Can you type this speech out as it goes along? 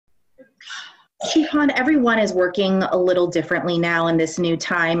Chief Hahn, everyone is working a little differently now in this new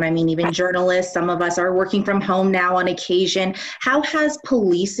time. I mean, even journalists, some of us are working from home now on occasion. How has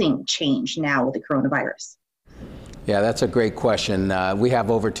policing changed now with the coronavirus? Yeah, that's a great question. We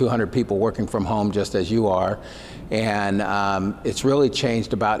have over 200 people working from home, just as you are, and it's really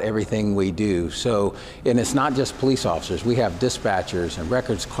changed about everything we do. So, and it's not just police officers. We have dispatchers and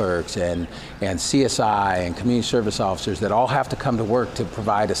records clerks and CSI and community service officers that all have to come to work to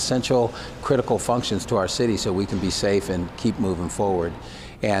provide essential, critical functions to our city so we can be safe and keep moving forward.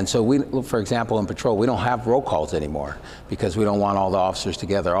 And so we, for example, in patrol, we don't have roll calls anymore because we don't want all the officers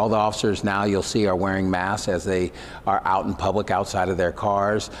together. All the officers now you'll see are wearing masks as they are out in public outside of their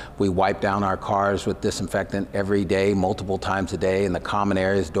cars. We wipe down our cars with disinfectant every day, multiple times a day, in the common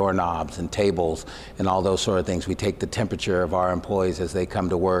areas, doorknobs and tables and all those sort of things. We take the temperature of our employees as they come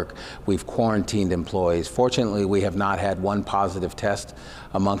to work. We've quarantined employees. Fortunately, we have not had one positive test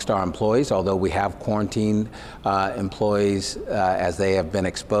amongst our employees, although we have quarantined employees as they have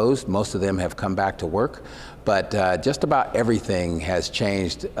been exposed. Most of them have come back to work, but just about everything has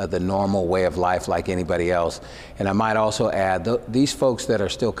changed the normal way of life like anybody else. And I might also add, these folks that are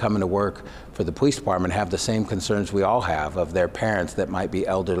still coming to work for the police department have the same concerns we all have of their parents that might be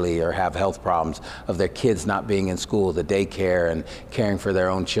elderly or have health problems, of their kids not being in school, the daycare and caring for their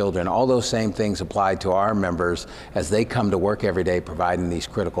own children. All those same things apply to our members as they come to work every day providing these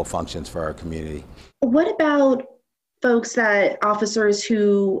critical functions for our community. What about officers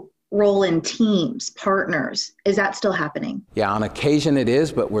who roll in teams, partners? Is that still happening? Yeah, on occasion it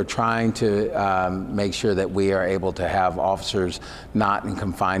is, but we're trying to make sure that we are able to have officers not in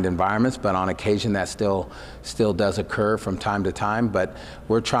confined environments, but on occasion that still does occur from time to time. But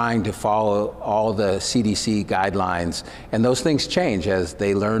we're trying to follow all the CDC guidelines, and those things change as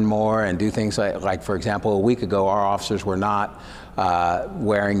they learn more and do things like for example, a week ago our officers were not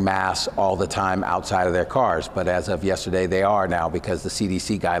wearing masks all the time outside of their cars, but as of yesterday they are now because the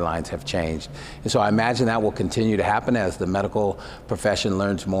CDC guidelines have changed. And so I imagine that will continue to happen as the medical profession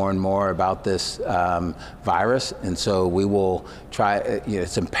learns more and more about this virus. And so we will try,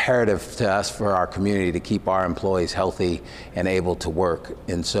 it's imperative to us for our community to keep our employees healthy and able to work.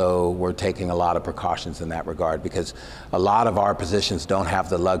 And so we're taking a lot of precautions in that regard because a lot of our positions don't have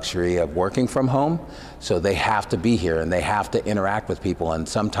the luxury of working from home, so they have to be here and they have to interact with people, and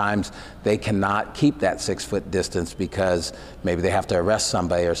sometimes they cannot keep that 6-foot distance because maybe they have to arrest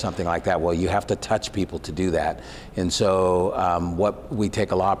somebody or something like that. Well, you have to touch people to do that. And so we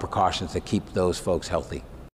take a lot of precautions to keep those folks healthy.